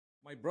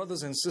My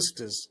brothers and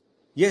sisters,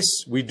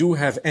 yes, we do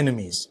have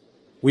enemies.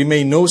 We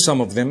may know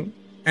some of them,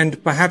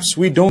 and perhaps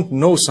we don't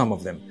know some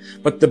of them.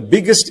 But the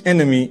biggest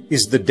enemy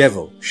is the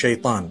devil,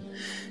 shaitan.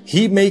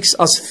 He makes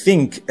us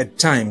think at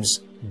times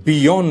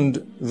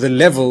beyond the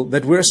level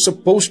that we're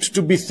supposed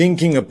to be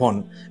thinking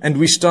upon, and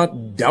we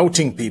start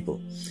doubting people.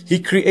 He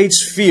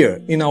creates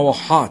fear in our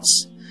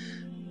hearts.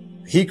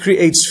 He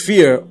creates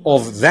fear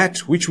of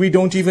that which we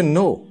don't even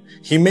know.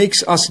 He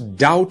makes us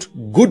doubt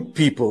good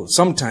people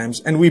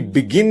sometimes, and we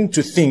begin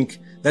to think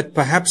that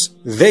perhaps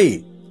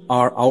they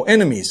are our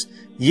enemies,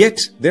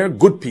 yet they're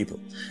good people.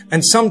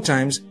 And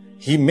sometimes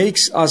he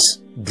makes us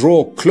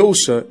draw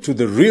closer to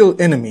the real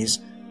enemies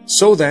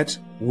so that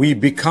we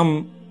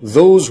become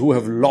those who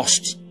have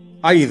lost,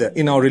 either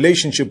in our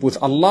relationship with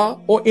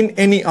Allah or in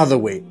any other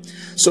way.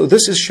 So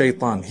this is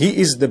shaitan. He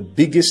is the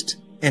biggest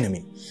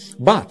enemy.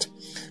 But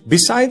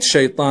besides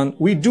shaitan,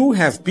 we do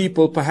have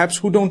people perhaps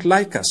who don't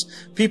like us,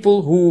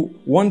 people who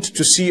want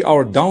to see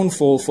our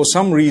downfall for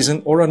some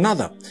reason or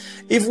another.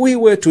 If we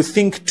were to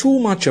think too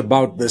much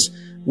about this,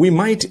 we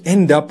might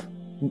end up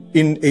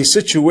in a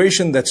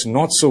situation that's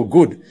not so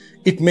good.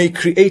 It may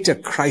create a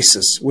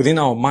crisis within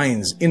our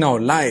minds, in our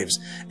lives,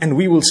 and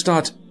we will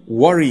start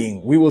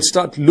worrying. We will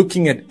start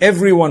looking at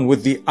everyone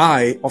with the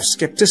eye of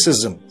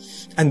skepticism.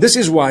 And this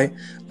is why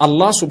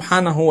Allah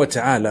subhanahu wa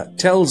ta'ala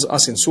tells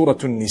us in Surah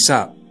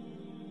An-Nisa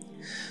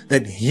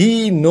that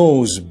He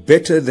knows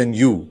better than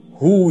you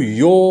who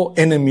your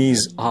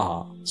enemies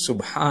are.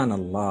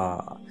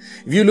 Subhanallah.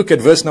 If you look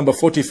at verse number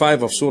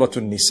 45 of Surah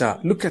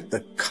An-Nisa, look at the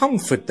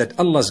comfort that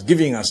Allah is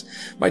giving us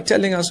by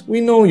telling us,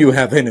 we know you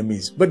have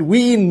enemies, but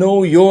we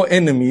know your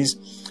enemies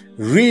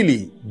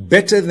really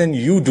better than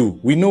you do.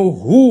 We know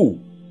who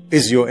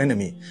is your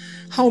enemy.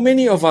 How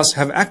many of us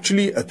have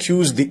actually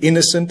accused the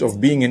innocent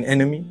of being an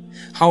enemy?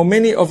 How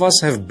many of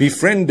us have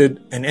befriended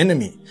an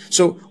enemy?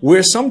 So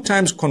we're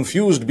sometimes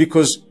confused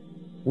because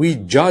we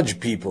judge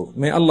people.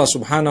 May Allah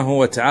subhanahu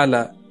wa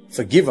ta'ala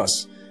forgive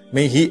us.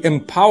 May He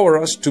empower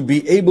us to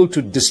be able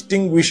to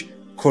distinguish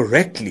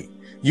correctly,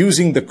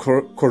 using the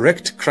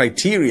correct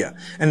criteria.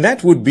 And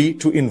that would be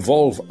to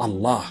involve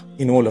Allah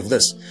in all of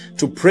this,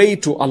 to pray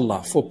to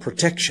Allah for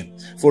protection,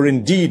 for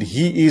indeed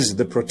He is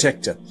the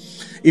protector.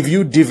 If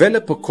you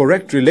develop a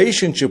correct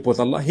relationship with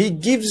Allah, He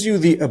gives you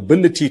the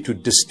ability to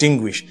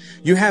distinguish.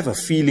 You have a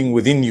feeling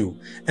within you,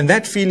 and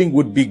that feeling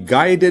would be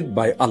guided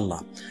by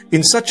Allah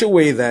in such a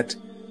way that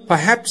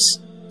perhaps,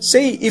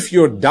 say if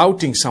you're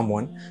doubting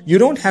someone, you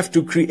don't have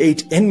to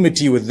create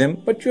enmity with them,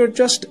 but you're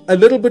just a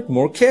little bit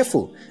more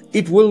careful.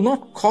 It will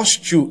not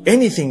cost you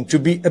anything to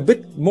be a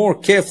bit more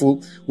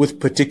careful with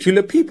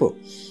particular people.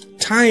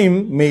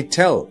 Time may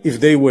tell if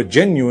they were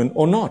genuine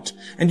or not,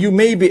 and you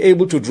may be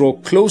able to draw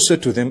closer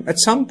to them at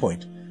some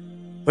point.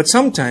 But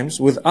sometimes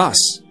with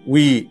us,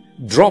 we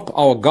drop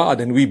our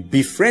guard and we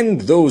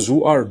befriend those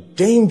who are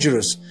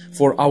dangerous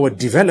for our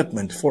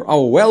development, for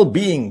our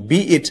well-being,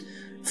 be it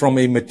from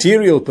a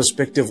material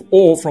perspective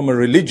or from a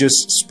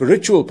religious,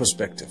 spiritual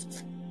perspective.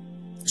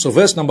 So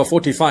verse number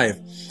 45,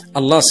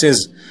 Allah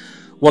says,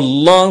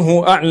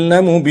 وَاللَّهُ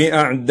أَعْلَمُ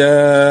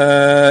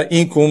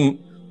بِأَعْدَائِكُمْ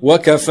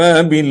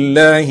وَكَفَى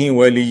بِاللَّهِ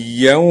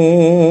وَلِيًّا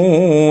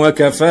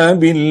وَكَفَى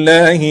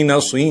بِاللَّهِ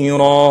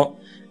نَصِيرًا.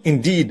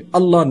 Indeed,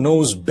 Allah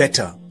knows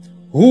better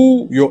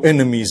who your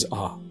enemies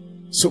are.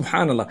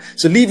 Subhanallah.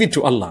 So leave it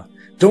to Allah.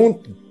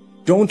 Don't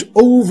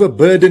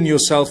overburden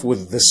yourself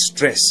with the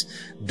stress.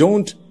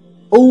 Don't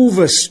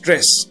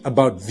over-stress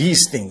about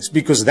these things,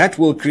 because that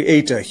will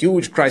create a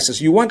huge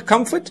crisis. You want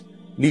comfort?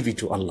 Leave it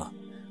to Allah.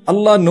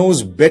 Allah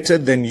knows better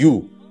than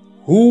you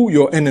who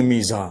your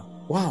enemies are.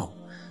 Wow.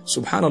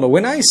 Subhanallah.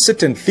 When I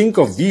sit and think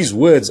of these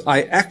words,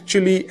 I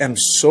actually am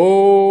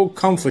so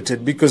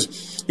comforted,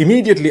 because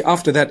immediately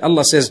after that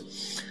Allah says,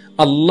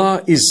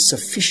 Allah is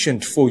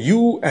sufficient for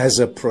you as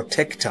a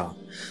protector.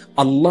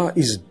 Allah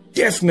is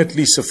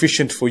definitely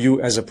sufficient for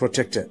you as a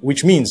protector,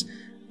 which means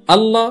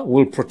Allah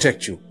will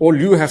protect you. All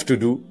you have to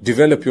do,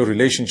 develop your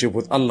relationship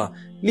with Allah.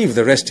 Leave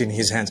the rest in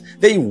His hands.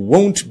 They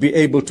won't be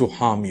able to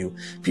harm you.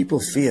 People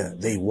fear,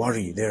 they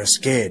worry, they're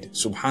scared.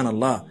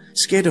 Subhanallah.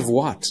 Scared of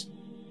what?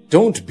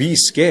 Don't be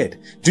scared.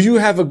 Do you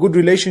have a good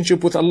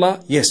relationship with Allah?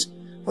 Yes.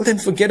 Well, then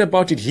forget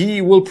about it.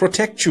 He will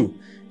protect you.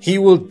 He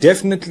will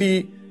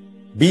definitely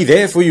be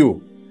there for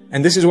you.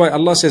 And this is why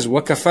Allah says,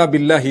 وَكَفَى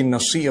بِاللَّهِ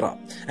نَصِيرًا.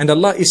 And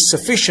Allah is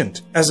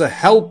sufficient as a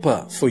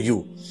helper for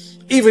you.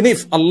 Even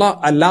if Allah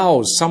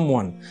allows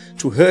someone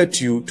to hurt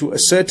you to a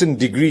certain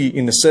degree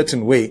in a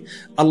certain way,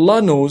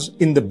 Allah knows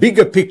in the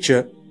bigger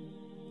picture,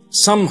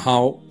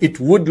 somehow it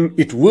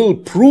will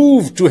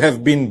prove to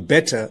have been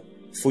better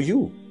for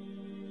you.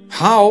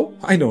 How?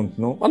 I don't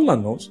know. Allah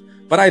knows.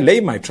 But I lay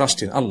my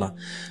trust in Allah.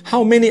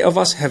 How many of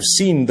us have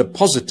seen the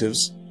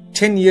positives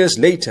 10 years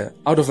later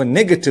out of a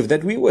negative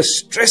that we were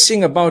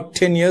stressing about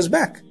 10 years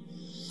back?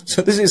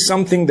 So this is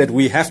something that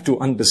we have to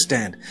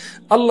understand.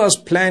 Allah's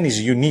plan is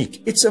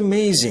unique. It's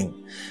amazing.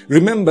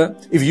 Remember,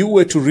 if you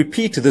were to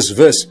repeat this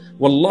verse,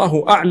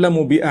 Wallahu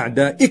a'lamu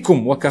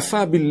bi'a'da'ikum wa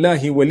kafa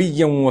billahi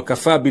waliyan wa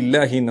kafa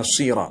billahi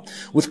nasira,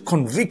 with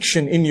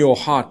conviction in your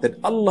heart that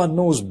Allah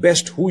knows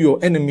best who your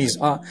enemies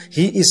are.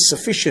 He is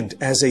sufficient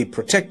as a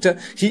protector.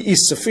 He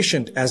is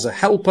sufficient as a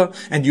helper.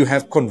 And you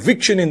have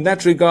conviction in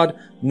that regard.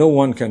 No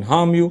one can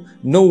harm you.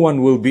 No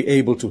one will be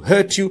able to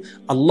hurt you.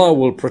 Allah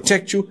will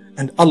protect you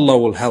and Allah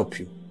will help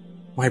you.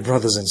 My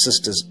brothers and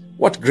sisters,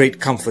 what great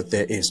comfort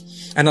there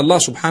is. And Allah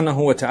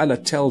subhanahu wa ta'ala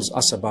tells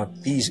us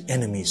about these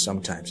enemies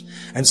sometimes.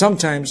 And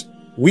sometimes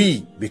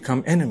we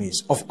become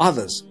enemies of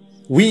others.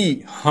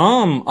 We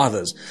harm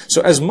others.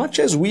 So as much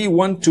as we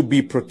want to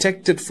be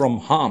protected from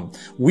harm,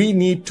 we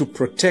need to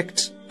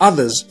protect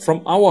others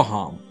from our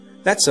harm.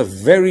 That's a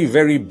very,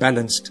 very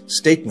balanced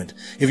statement.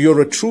 If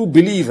you're a true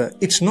believer,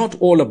 it's not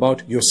all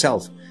about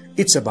yourself.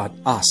 It's about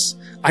us.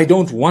 I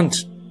don't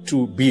want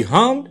to be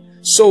harmed,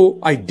 so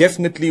I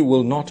definitely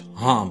will not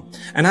harm.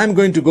 And I'm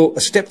going to go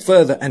a step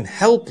further and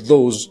help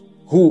those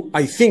who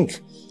I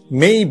think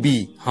may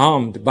be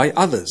harmed by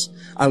others.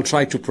 I'll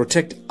try to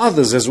protect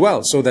others as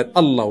well so that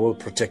Allah will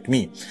protect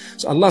me.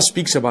 So Allah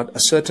speaks about a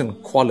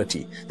certain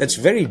quality that's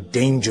very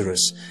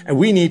dangerous and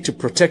we need to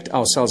protect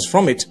ourselves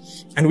from it,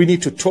 and we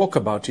need to talk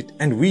about it,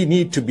 and we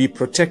need to be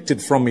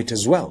protected from it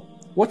as well.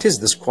 What is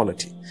this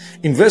quality?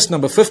 In verse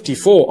number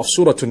 54 of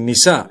Surah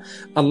An-Nisa,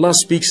 Allah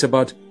speaks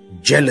about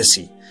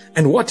jealousy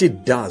and what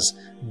it does.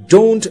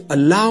 Don't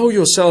allow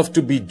yourself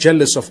to be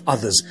jealous of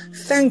others.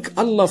 Thank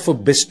Allah for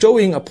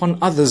bestowing upon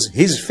others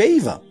His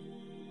favor.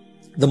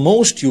 The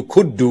most you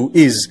could do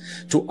is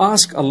to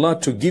ask Allah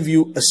to give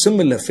you a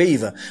similar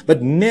favor,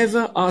 but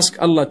never ask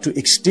Allah to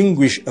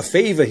extinguish a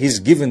favor He's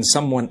given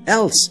someone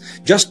else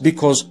just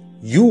because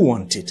you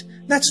want it.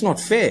 That's not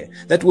fair.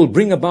 That will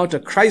bring about a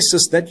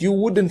crisis that you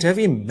wouldn't have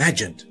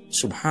imagined.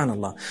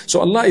 Subhanallah. So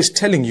Allah is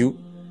telling you,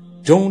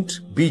 don't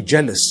be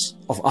jealous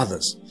of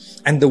others.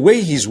 And the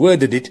way He's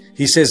worded it,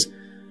 He says,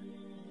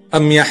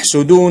 أَمْ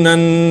يَحْسُدُونَ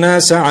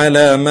النَّاسَ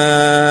عَلَى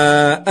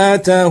مَا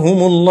آتَاهُمُ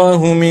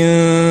اللَّهُ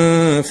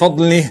مِنْ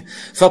فَضْلِهِ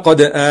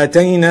فَقَدْ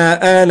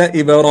آتَيْنَا آلَ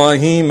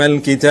إِبْرَاهِيمَ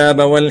الْكِتَابَ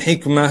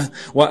وَالْحِكْمَةَ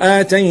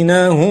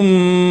وَآتَيْنَاهُمْ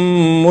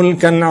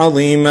مُلْكًا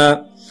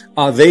عَظِيمًا.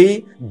 Are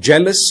they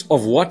jealous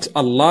of what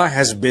Allah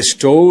has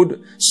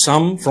bestowed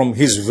some from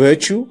His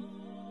virtue?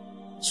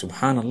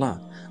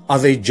 Subhanallah. Are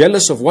they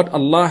jealous of what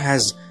Allah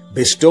has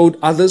bestowed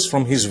others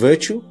from His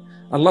virtue?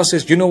 Allah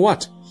says, you know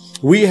what?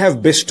 We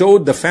have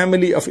bestowed the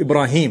family of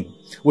Ibrahim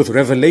with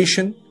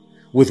revelation,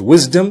 with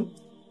wisdom,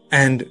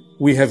 and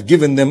we have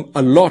given them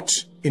a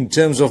lot in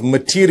terms of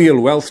material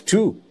wealth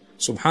too.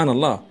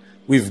 Subhanallah.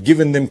 We've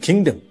given them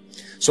kingdom.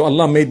 So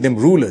Allah made them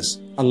rulers.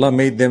 Allah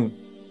made them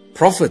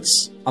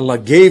prophets. Allah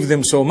gave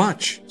them so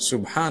much.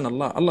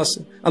 Subhanallah.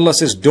 Allah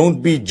says,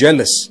 don't be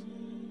jealous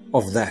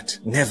of that.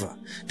 Never.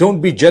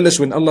 Don't be jealous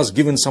when Allah's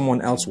given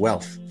someone else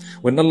wealth.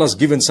 When Allah's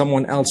given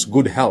someone else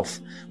good health,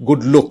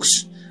 good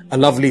looks, a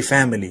lovely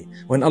family.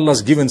 When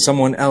Allah's given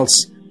someone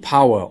else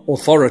power,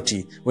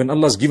 authority. When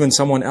Allah's given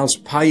someone else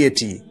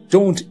piety.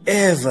 Don't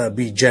ever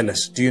be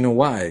jealous. Do you know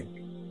why?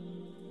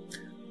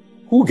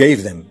 Who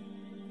gave them?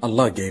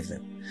 Allah gave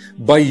them.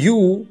 By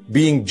you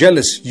being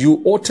jealous,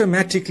 you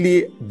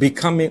automatically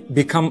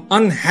become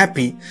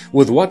unhappy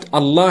with what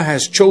Allah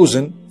has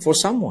chosen for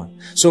someone.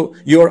 So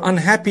you're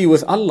unhappy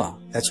with Allah.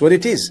 That's what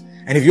it is.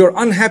 And if you're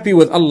unhappy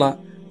with Allah,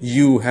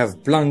 you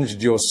have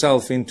plunged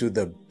yourself into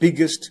the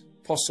biggest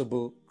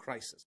possible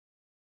crisis.